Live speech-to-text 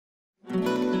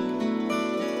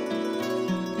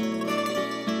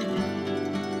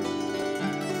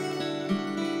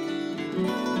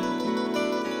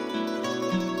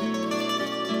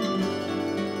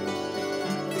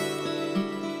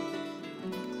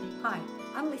Hi,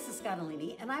 I'm Lisa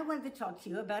Scottolini, and I wanted to talk to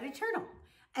you about Eternal,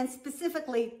 and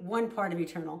specifically one part of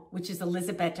Eternal, which is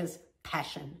Elisabetta's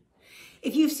passion.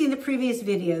 If you've seen the previous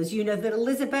videos, you know that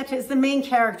Elisabetta is the main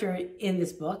character in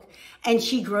this book, and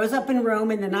she grows up in Rome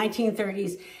in the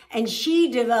 1930s, and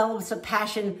she develops a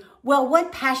passion. Well,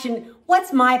 what passion?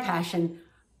 What's my passion?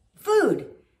 Food.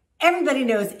 Everybody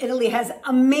knows Italy has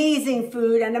amazing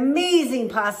food and amazing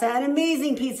pasta and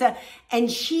amazing pizza,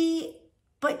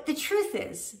 but the truth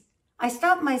is, I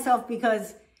stopped myself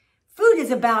because food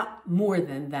is about more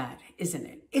than that, isn't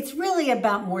it? It's really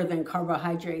about more than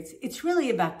carbohydrates. It's really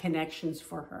about connections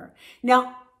for her.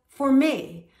 Now, for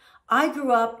me, I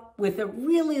grew up with a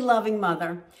really loving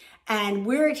mother, and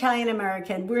we're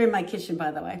Italian-American. We're in my kitchen,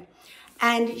 by the way.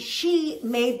 And she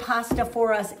made pasta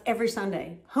for us every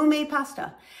Sunday, homemade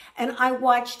pasta. And I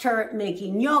watched her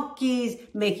making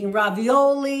gnocchis, making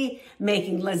ravioli,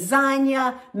 making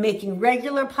lasagna, making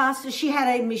regular pasta. She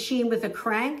had a machine with a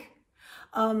crank.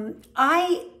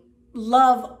 I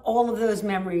love all of those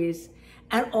memories,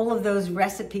 and all of those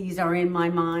recipes are in my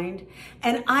mind.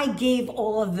 And I gave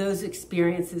all of those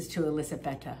experiences to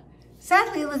Elisabetta.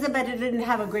 Sadly, Elisabetta didn't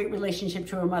have a great relationship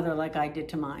to her mother like I did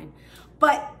to mine.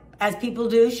 But as people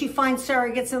do, she finds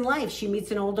surrogates in life. She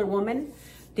meets an older woman.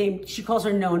 She calls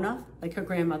her Nonna, like her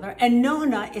grandmother. And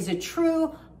Nonna is a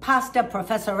true pasta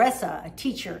professoressa, a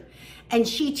teacher. And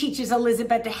she teaches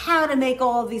Elisabetta how to make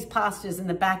all of these pastas in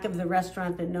the back of the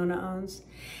restaurant that Nonna owns.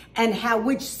 And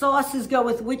which sauces go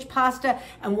with which pasta,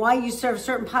 and why you serve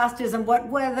certain pastas and what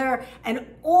weather, and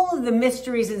all of the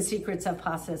mysteries and secrets of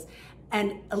pastas.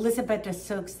 And Elisabetta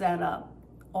soaks that up.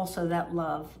 Also that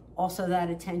love, also that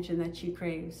attention that she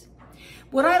craves.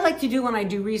 What I like to do when I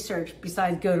do research,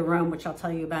 besides go to Rome, which I'll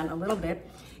tell you about in a little bit,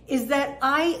 is that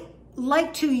I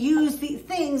like to use the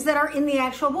things that are in the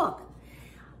actual book.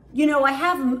 You know, I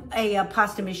have a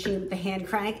pasta machine with the hand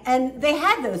crank, and they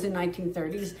had those in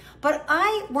 1930s, but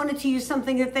I wanted to use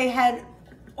something that they had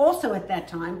also at that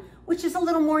time, which is a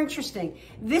little more interesting.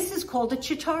 This is called a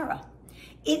chitarra.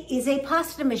 It is a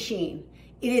pasta machine.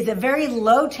 It is a very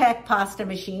low-tech pasta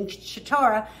machine.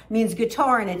 Chitarra means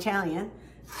guitar in Italian.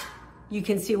 You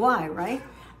can see why, right?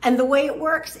 And the way it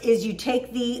works is you take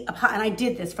and I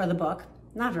did this for the book,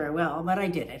 not very well, but I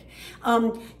did it.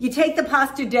 You take the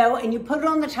pasta dough and you put it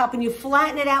on the top and you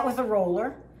flatten it out with a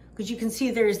roller, because you can see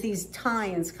there's these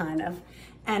tines kind of,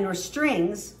 or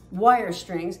strings, wire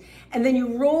strings, and then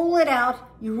you roll it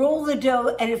out, you roll the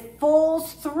dough, and it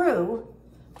falls through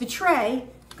the tray,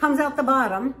 comes out the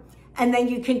bottom, and then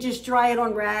you can just dry it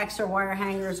on racks or wire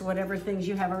hangers, whatever things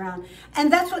you have around. And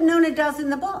that's what Nonna does in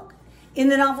the book. In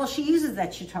the novel, she uses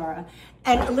that chitarra,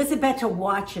 and Elisabetta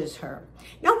watches her.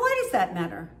 Now, why does that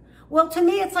matter? Well, to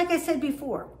me, it's like I said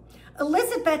before.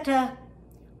 Elisabetta,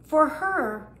 for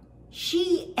her,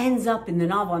 she ends up in the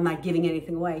novel, I'm not giving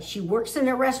anything away. She works in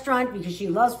a restaurant because she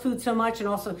loves food so much, and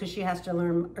also because she has to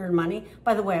earn money.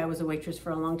 By the way, I was a waitress for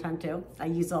a long time too. I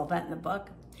use all that in the book.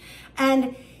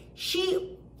 And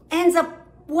she ends up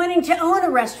wanting to own a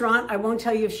restaurant. I won't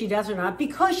tell you if she does or not,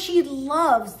 because she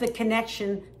loves the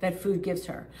connection that food gives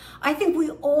her. I think we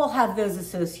all have those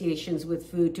associations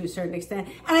with food to a certain extent,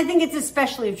 and I think it's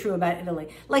especially true about Italy.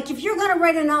 Like, if you're going to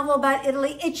write a novel about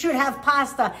Italy, it should have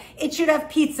pasta, it should have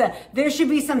pizza, there should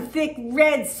be some thick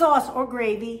red sauce or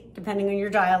gravy, depending on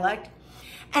your dialect.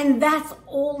 And that's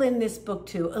all in this book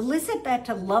too.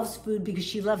 Elisabetta loves food because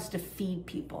she loves to feed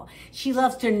people. She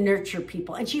loves to nurture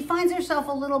people. And she finds herself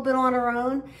a little bit on her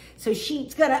own. So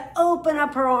she's got to open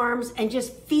up her arms and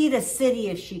just feed a city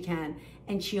if she can.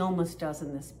 And she almost does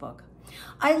in this book.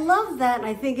 I love that, and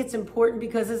I think it's important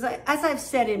because as I've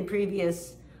said in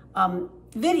previous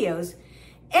videos,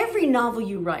 every novel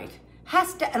you write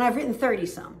has to, and I've written 30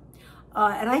 some,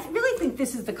 and I really think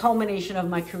this is the culmination of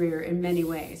my career in many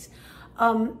ways.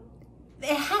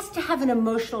 It has to have an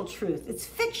emotional truth. It's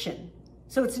fiction,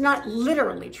 so it's not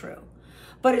literally true.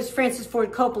 But as Francis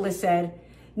Ford Coppola said,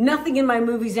 nothing in my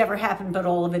movies ever happened, but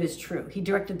all of it is true. He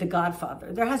directed The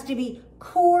Godfather. There has to be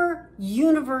core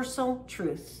universal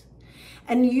truths.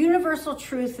 And the universal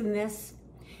truth in this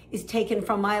is taken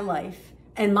from my life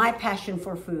and my passion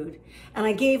for food. And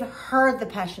I gave her the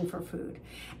passion for food.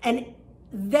 And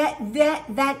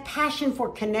that passion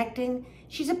for connecting,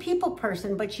 she's a people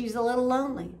person, but she's a little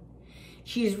lonely.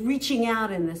 She's reaching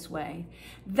out in this way.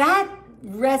 That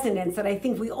resonance that I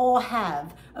think we all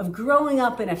have of growing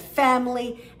up in a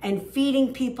family and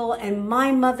feeding people, and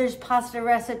my mother's pasta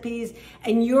recipes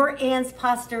and your aunt's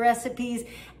pasta recipes.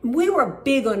 We were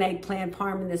big on eggplant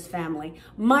parm in this family.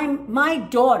 My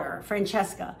daughter,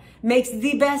 Francesca, makes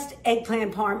the best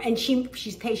eggplant parm, and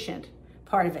she's patient,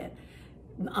 part of it.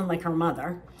 unlike her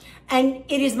mother. And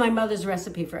it is my mother's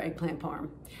recipe for eggplant parm.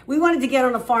 We wanted to get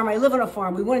on a farm. I live on a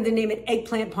farm. We wanted to name it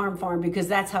Eggplant Parm Farm because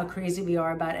that's how crazy we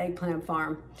are about eggplant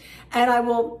parm. And I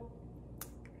will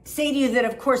say to you that,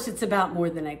 of course, it's about more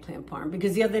than eggplant parm,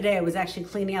 because the other day I was actually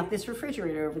cleaning out this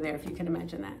refrigerator over there, if you can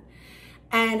imagine that.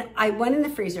 And I went in the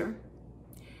freezer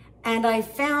and I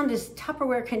found this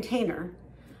Tupperware container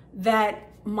that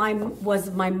was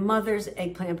my mother's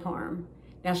eggplant parm.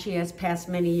 Now, she has passed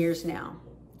many years now,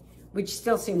 which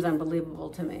still seems unbelievable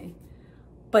to me.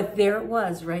 But there it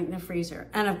was right in the freezer.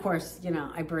 And of course, you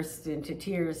know, I burst into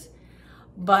tears,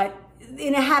 but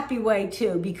in a happy way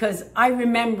too, because I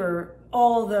remember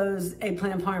all those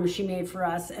eggplant parms she made for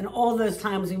us and all those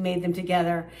times we made them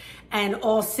together and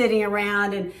all sitting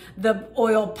around and the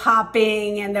oil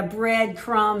popping and the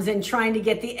breadcrumbs and trying to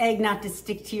get the egg not to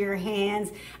stick to your hands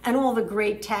and all the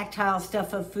great tactile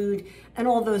stuff of food, and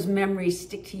all those memories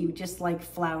stick to you just like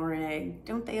flour and egg,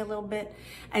 don't they, a little bit?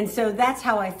 And so that's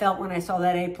how I felt when I saw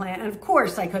that eggplant. And of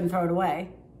course I couldn't throw it away.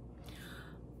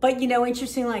 But you know,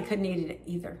 interestingly, I couldn't eat it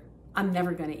either. I'm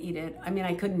never gonna eat it. I mean,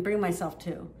 I couldn't bring myself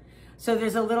to. So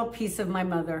there's a little piece of my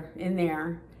mother in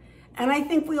there. And I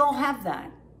think we all have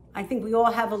that. I think we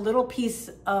all have a little piece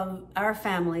of our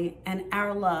family and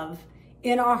our love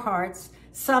in our hearts,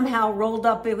 somehow rolled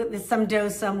up with some dough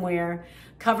somewhere,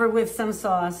 covered with some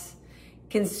sauce,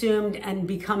 consumed and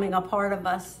becoming a part of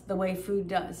us the way food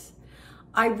does.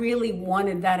 I really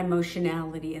wanted that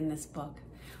emotionality in this book.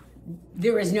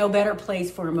 There is no better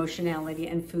place for emotionality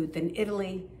and food than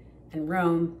Italy and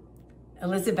Rome,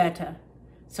 Elisabetta.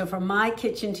 So from my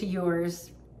kitchen to yours,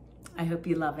 I hope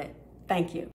you love it.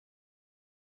 Thank you.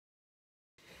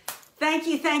 Thank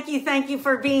you, thank you, thank you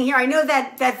for being here. I know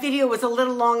that video was a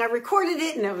little long. I recorded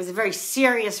it and it was a very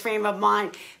serious frame of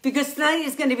mind because tonight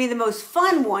is going to be the most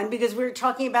fun one because we're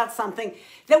talking about something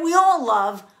that we all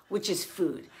love, which is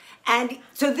food. And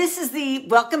so this is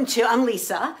I'm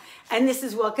Lisa, and this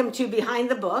is Welcome to Behind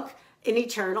the Book in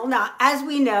Eternal. Now, as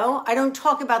we know, I don't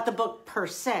talk about the book per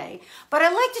se, but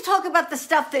I like to talk about the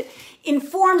stuff that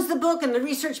informs the book and the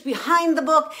research behind the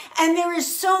book. And there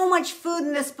is so much food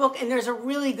in this book, and there's a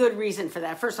really good reason for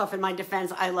that. First off, in my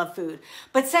defense, I love food.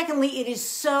 But secondly, it is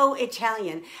so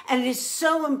Italian, and it is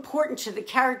so important to the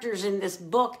characters in this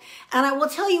book. And I will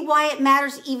tell you why it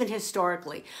matters even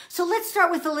historically. So let's start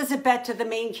with Elisabetta, the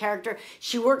main character.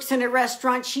 She works in a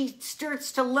restaurant. She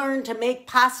starts to learn to make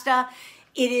pasta.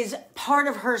 It is part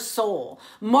of her soul.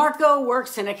 Marco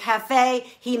works in a cafe.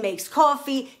 He makes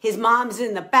coffee. His mom's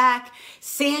in the back.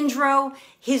 Sandro,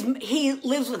 he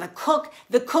lives with a cook.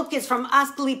 The cook is from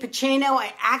Ascoli Piceno.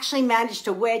 I actually managed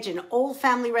to wedge an old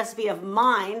family recipe of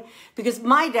mine because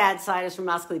my dad's side is from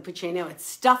Ascoli Piceno. It's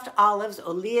stuffed olives,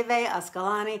 olive,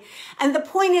 ascolani. And the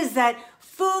point is that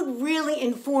food really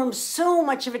informs so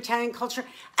much of Italian culture.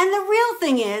 And the real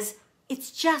thing is,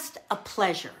 it's just a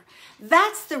pleasure.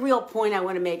 That's the real point I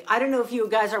want to make. I don't know if you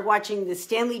guys are watching the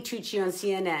Stanley Tucci on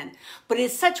CNN, but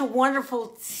it's such a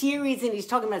wonderful series, and he's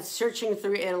talking about searching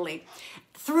through Italy,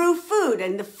 through food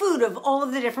and the food of all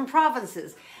of the different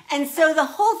provinces. And so the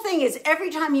whole thing is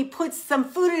every time he puts some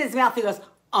food in his mouth, he goes,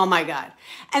 oh my God.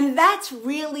 And that's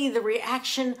really the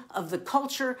reaction of the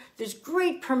culture. There's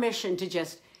great permission to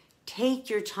just take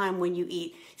your time when you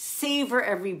eat, savor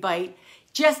every bite.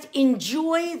 Just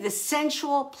enjoy the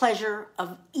sensual pleasure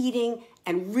of eating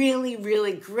and really,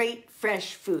 really great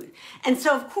fresh food. And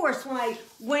so, of course, when I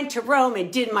went to Rome and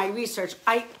did my research,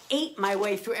 I ate my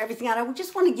way through everything. And I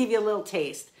just want to give you a little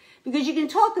taste because you can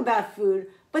talk about food,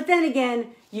 but then again,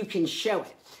 you can show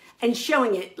it. And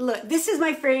showing it, look, this is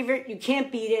my favorite. You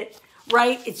can't beat it,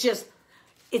 right? It's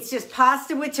just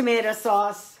pasta with tomato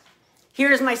sauce.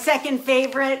 Here's my second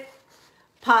favorite,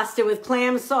 pasta with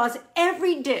clam sauce.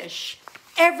 Every dish,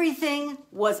 everything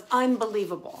was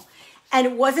unbelievable. And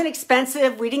it wasn't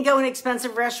expensive. We didn't go in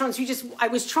expensive restaurants. I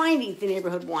was trying to eat the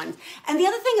neighborhood ones. And the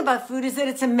other thing about food is that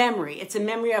it's a memory. It's a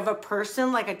memory of a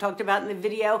person, like I talked about in the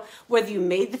video, whether you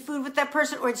made the food with that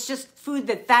person or it's just food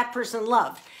that that person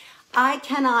loved. I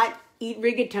cannot eat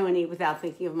rigatoni without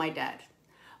thinking of my dad.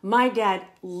 My dad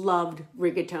loved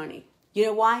rigatoni. You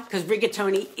know why? Because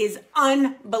rigatoni is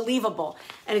unbelievable.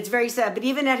 And it's very sad. But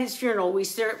even at his funeral, we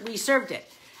served it.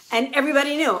 And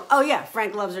everybody knew, oh yeah,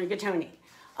 Frank loves rigatoni.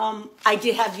 I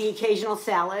did have the occasional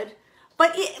salad.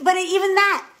 But even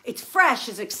that, it's fresh,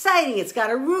 it's exciting. It's got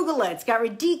arugula, it's got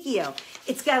radicchio.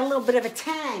 It's got a little bit of a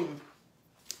tang.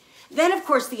 Then, of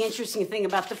course, the interesting thing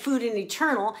about the food in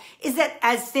Eternal is that,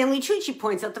 as Stanley Tucci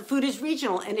points out, the food is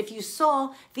regional. And if you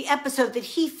saw the episode that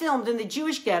he filmed in the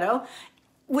Jewish ghetto,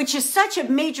 which is such a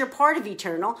major part of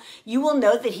Eternal, you will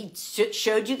note that he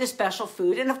showed you the special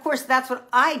food. And of course, that's what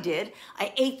I did.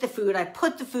 I ate the food. I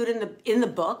put the food in the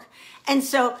book. And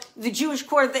so the Jewish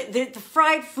Quarter, the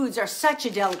fried foods are such a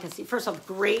delicacy. First off,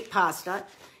 great pasta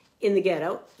in the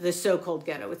ghetto, the so-called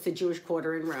ghetto. It's the Jewish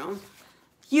Quarter in Rome.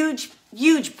 Huge,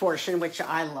 huge portion, which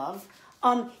I love.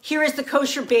 Here is the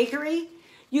kosher bakery.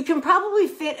 You can probably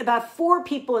fit about 4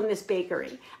 people in this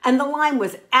bakery. And the line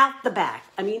was out the back.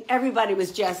 I mean, everybody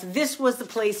was just, this was the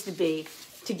place to be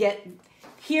to get.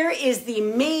 Here is the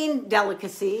main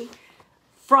delicacy.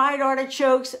 Fried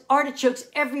artichokes, artichokes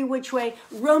every which way.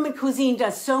 Roman cuisine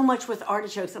does so much with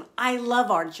artichokes. And I love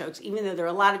artichokes, even though they're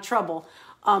a lot of trouble.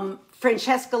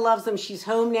 Francesca loves them. She's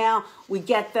home now. We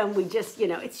get them. We just,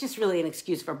 it's just really an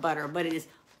excuse for butter, but it is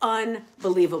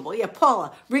unbelievable. Yeah,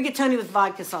 Paula, rigatoni with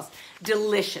vodka sauce.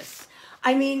 Delicious.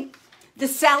 I mean, the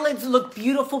salads look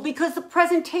beautiful because the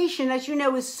presentation, as you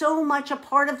know, is so much a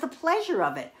part of the pleasure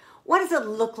of it. What does it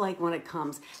look like when it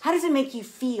comes? How does it make you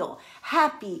feel?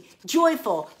 Happy,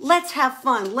 joyful. Let's have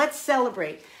fun. Let's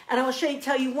celebrate. And I will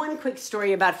tell you one quick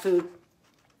story about food.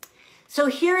 So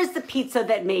here is the pizza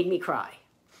that made me cry.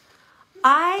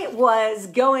 I was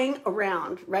going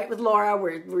around, right, with Laura.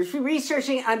 We're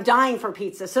researching. I'm dying for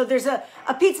pizza. So there's a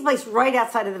pizza place right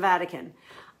outside of the Vatican.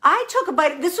 I took a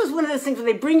bite. This was one of those things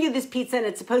where they bring you this pizza and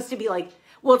it's supposed to be like,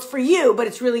 well, it's for you, but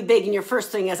it's really big. And your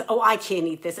first thing is, oh, I can't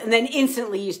eat this. And then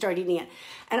instantly you start eating it.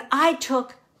 And I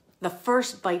took the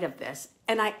first bite of this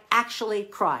and I actually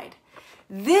cried.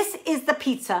 This is the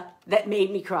pizza that made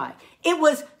me cry. It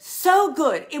was so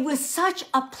good. It was such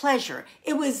a pleasure.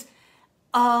 It was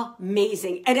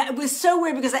amazing. And it was so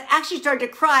weird because I actually started to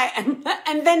cry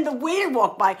and then the waiter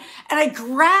walked by and I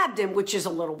grabbed him, which is a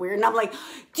little weird. And I'm like,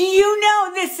 do you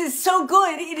know this is so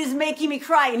good? It is making me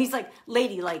cry. And he's like,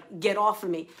 lady, like, get off of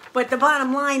me. But the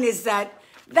bottom line is that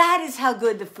is how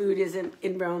good the food is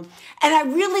in Rome. And I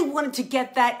really wanted to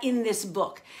get that in this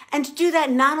book. And to do that,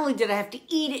 not only did I have to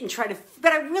eat it and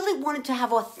but I really wanted to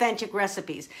have authentic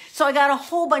recipes. So I got a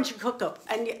whole bunch of cookbooks.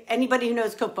 And anybody who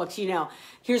knows cookbooks, you know.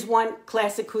 Here's one,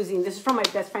 Classic Cuisine. This is from my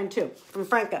best friend too, from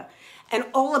Franca. And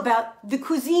all about the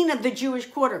cuisine of the Jewish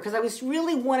Quarter, because I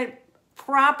really wanted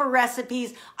proper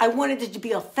recipes. I wanted it to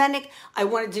be authentic. I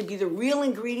wanted it to be the real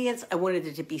ingredients. I wanted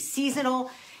it to be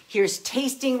seasonal. Here's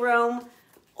Tasting Rome.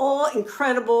 All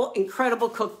incredible, incredible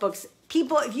cookbooks.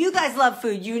 People, if you guys love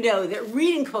food, you know that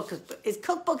reading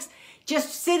cookbooks,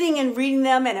 just sitting and reading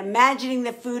them and imagining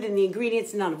the food and the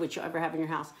ingredients, none of which you'll ever have in your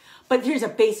house. But here's a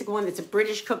basic one that's a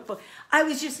British cookbook.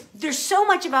 There's so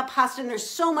much about pasta and there's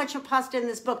so much of pasta in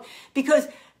this book because,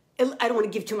 I don't want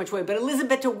to give too much away, but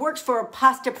Elisabetta works for a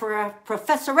pasta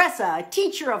professoressa, a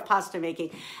teacher of pasta making.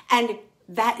 And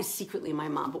that is secretly my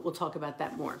mom, but we'll talk about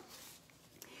that more.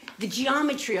 The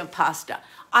geometry of pasta.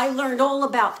 I learned all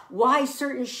about why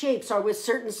certain shapes are with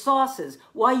certain sauces,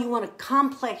 why you want a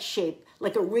complex shape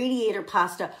like a radiator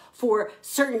pasta for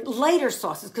certain lighter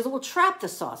sauces because it will trap the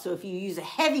sauce. So if you use a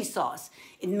heavy sauce,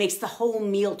 it makes the whole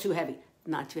meal too heavy.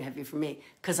 Not too heavy for me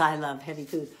because I love heavy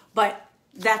food, but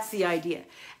that's the idea.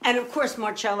 And of course,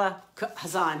 Marcella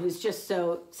Hazan, who's just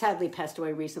so sadly passed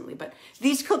away recently. But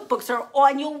these cookbooks are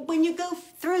on. When you go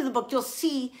through the book, you'll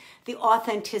see the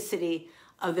authenticity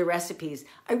of the recipes.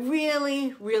 I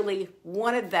really, really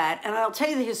wanted that. And I'll tell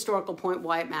you the historical point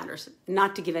why it matters,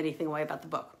 not to give anything away about the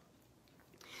book.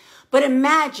 But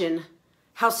imagine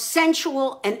how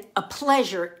sensual and a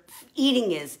pleasure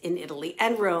eating is in Italy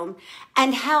and Rome,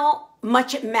 and how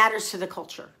much it matters to the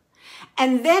culture.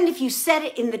 And then if you set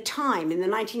it in the time, in the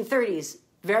 1930s,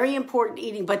 very important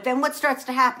eating. But then what starts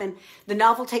to happen, the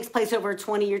novel takes place over a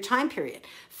 20-year time period.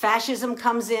 Fascism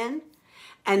comes in,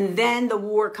 and then the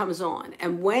war comes on.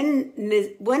 And when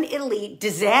Italy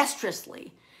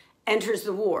disastrously enters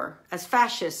the war as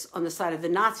fascists on the side of the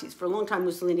Nazis, for a long time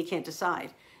Mussolini can't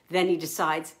decide. Then he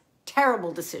decides,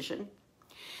 terrible decision.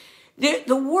 The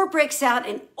war breaks out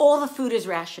and all the food is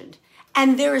rationed.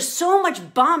 And there is so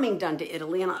much bombing done to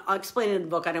Italy, and I'll explain it in the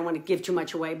book, I don't want to give too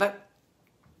much away, but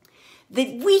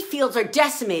the wheat fields are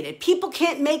decimated. People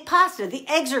can't make pasta. The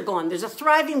eggs are gone. There's a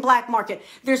thriving black market.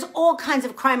 There's all kinds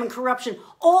of crime and corruption,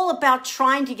 all about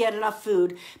trying to get enough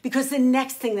food, because the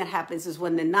next thing that happens is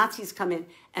when the Nazis come in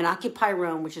and occupy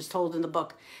Rome, which is told in the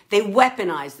book, they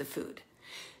weaponize the food.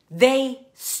 They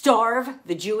starve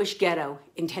the Jewish ghetto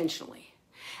intentionally.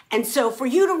 And so for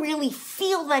you to really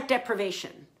feel that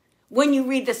deprivation when you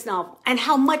read this novel and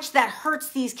how much that hurts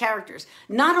these characters,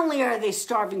 not only are they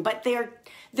starving, but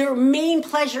their main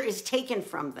pleasure is taken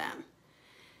from them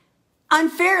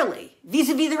unfairly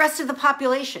vis-a-vis the rest of the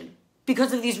population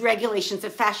because of these regulations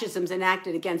that fascism's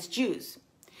enacted against Jews.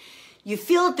 You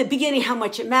feel at the beginning how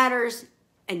much it matters.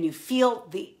 and you feel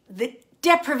the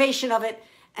deprivation of it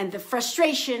and the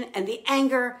frustration and the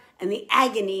anger and the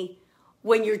agony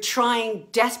when you're trying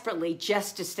desperately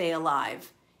just to stay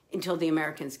alive until the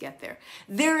Americans get there.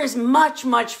 There is much,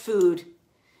 much food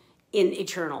in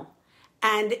Eternal,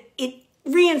 and it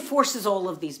reinforces all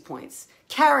of these points: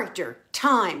 character,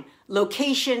 time,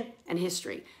 location, and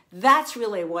history. That's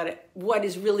really what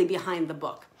is really behind the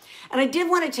book. And I did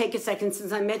want to take a second,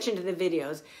 since I mentioned in the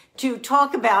videos, to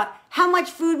talk about how much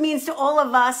food means to all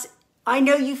of us. I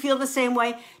know you feel the same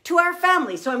way, to our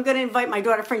family. So I'm going to invite my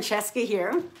daughter Francesca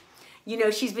here. You know,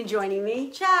 she's been joining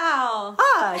me. Ciao.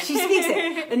 She speaks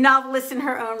it. A novelist in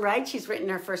her own right. She's written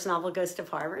her first novel, Ghost of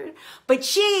Harvard. But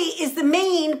she is the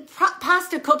main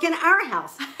pasta cook in our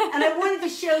house. And I wanted to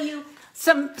show you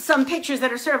some pictures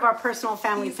that are sort of our personal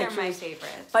family pictures. These are my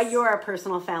favorites. But you're our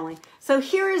personal family. So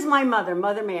here is my mother,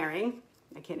 Mother Mary.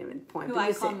 I can't even point. Who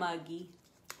I call Muggy.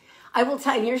 I will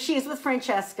tell you, here she is with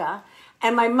Francesca.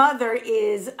 And my mother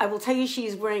is, I will tell you,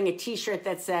 she's wearing a t-shirt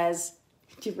that says,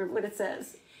 do you remember what it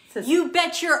says? You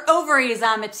bet your ovaries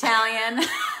I'm Italian.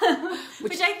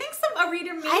 Which I think a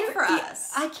reader made for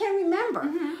us. I can't remember.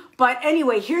 But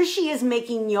anyway, here she is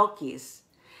making gnocchis.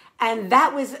 And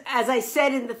that was, as I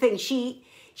said in the thing, she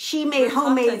made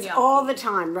homemades all the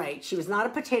time. Right. She was not a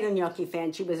potato gnocchi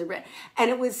fan. She was and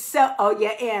it was so, oh yeah,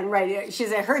 Anne, right. She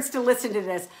said, it hurts to listen to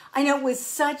this. I know, it was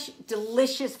such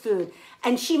delicious food.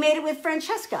 And she made it with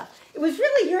Francesca. It was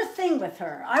really your thing with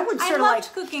her. I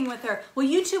loved cooking with her. Well,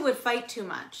 you two would fight too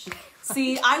much.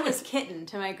 See, I was kitten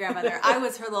to my grandmother. I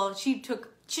was her little, she took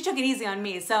it easy on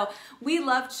me. So we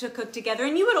loved to cook together,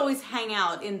 and you would always hang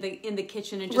out in the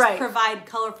kitchen and just provide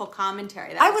colorful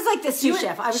commentary. I was like the sous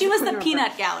chef. She was the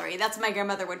peanut gallery. That's what my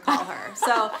grandmother would call her.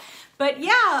 So, but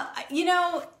yeah, you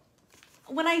know,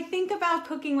 when I think about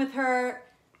cooking with her,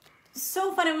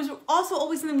 so fun. It was also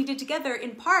always something we did together,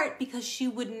 in part because she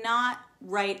would not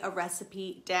write a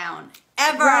recipe down.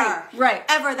 Ever. Right.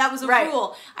 Ever. That was a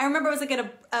rule. I remember I was like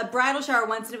at a bridal shower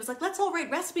once, and it was like, let's all write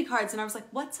recipe cards. And I was like,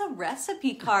 what's a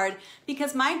recipe card?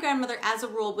 Because my grandmother, as a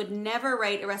rule, would never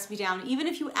write a recipe down, even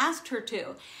if you asked her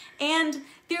to. And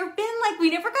there have been, like, we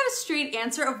never got a straight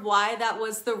answer of why that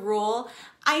was the rule.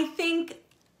 I think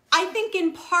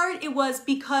in part it was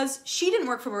because she didn't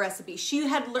work from a recipe. She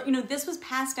had learned, you know, this was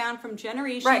passed down from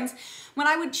generations.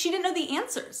 She didn't know the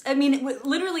answers. I mean, it was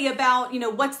literally about, you know,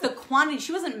 what's the quantity.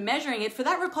 She wasn't measuring it. For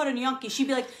that ricotta gnocchi, she'd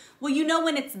be like, well, you know,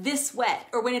 when it's this wet,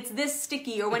 or when it's this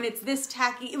sticky, or when it's this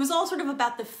tacky. It was all sort of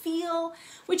about the feel,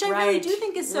 which I really do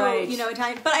think is so, you know,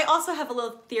 Italian. But I also have a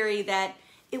little theory that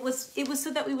it was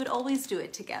so that we would always do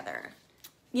it together.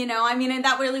 You know, I mean, and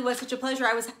that really was such a pleasure.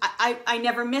 I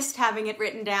never missed having it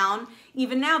written down,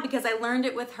 even now, because I learned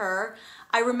it with her.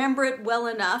 I remember it well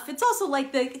enough. It's also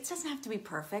like it doesn't have to be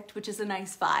perfect, which is a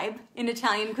nice vibe in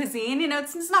Italian cuisine. You know,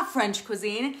 it's not French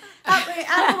cuisine.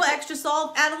 Add a little extra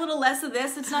salt, add a little less of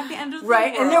this. It's not the end of the world.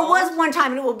 Right, and there was one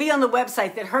time, and it will be on the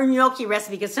website, that her gnocchi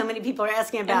recipe, because so many people are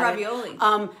asking about it. And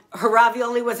ravioli. Her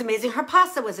ravioli was amazing. Her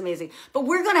pasta was amazing. But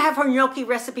we're going to have her gnocchi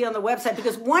recipe on the website,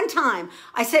 because one time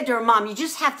I said to her, Mom, you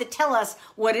just have to tell us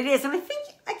what it is. And I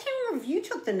can't remember if you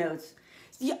took the notes.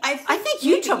 Yeah, I think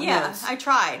you took notes. I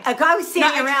tried. I was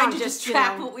sitting around to just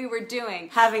track what we were doing.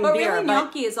 Having but beer. Really,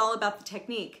 gnocchi is all about the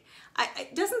technique.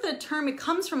 Doesn't the term, it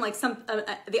comes from like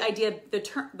the idea,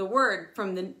 the word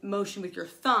from the motion with your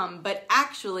thumb, but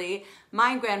actually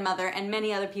my grandmother and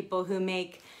many other people who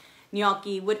make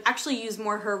gnocchi would actually use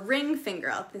more her ring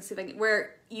finger. I'll see if I can,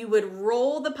 where you would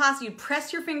roll the pasta, you'd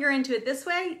press your finger into it this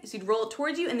way, so you'd roll it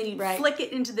towards you, and then you'd flick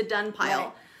it into the done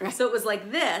pile. Right. So it was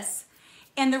like this.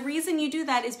 And the reason you do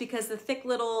that is because the thick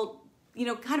little, you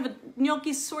know, kind of a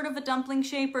gnocchi's sort of a dumpling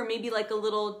shape, or maybe like a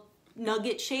little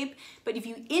nugget shape, but if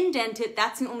you indent it,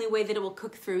 that's the only way that it will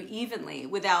cook through evenly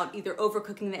without either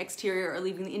overcooking the exterior or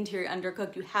leaving the interior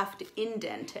undercooked. You have to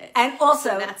indent it. And also,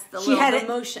 so that's the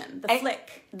motion, the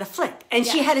flick. The flick. And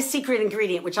she had a secret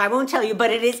ingredient, which I won't tell you, but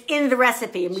it is in the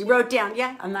recipe. And we wrote down,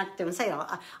 I'm not going to say it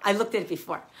all. I looked at it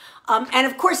before. And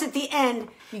of course, at the end,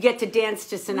 you get to dance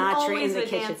to Sinatra in the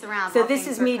kitchen. Dance around so this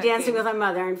is me dancing with my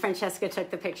mother, and Francesca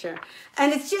took the picture.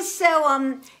 And it's just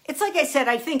so, it's like I said,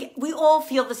 I think we all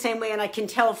feel the same way, and I can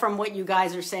tell from what you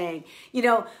guys are saying. You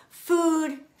know,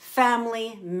 food,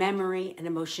 family, memory, and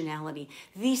emotionality.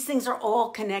 These things are all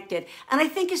connected. And I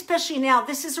think especially now,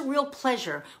 this is a real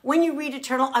pleasure. When you read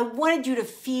Eternal, I wanted you to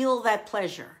feel that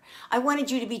pleasure. I wanted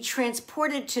you to be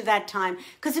transported to that time,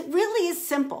 because it really is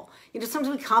simple. You know,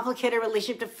 sometimes we complicate our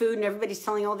relationship to food, and everybody's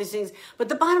telling all these things. But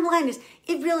the bottom line is,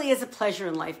 it really is a pleasure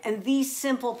in life. And these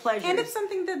simple pleasures. And it's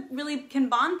something that really can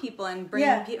bond people and bring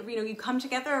people, you know, you come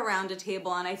together around a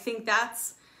table. And I think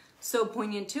that's so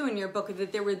poignant too in your book,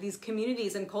 that there were these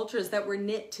communities and cultures that were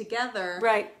knit together.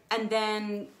 Right. And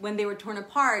then when they were torn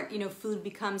apart, food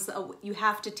becomes, you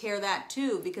have to tear that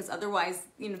too, because otherwise,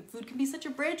 food can be such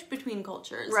a bridge between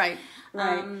cultures. Right.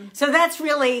 So that's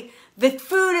really the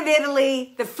food of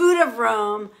Italy, the food of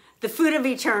Rome, the food of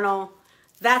Eternal.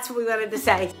 That's what we wanted to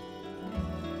say.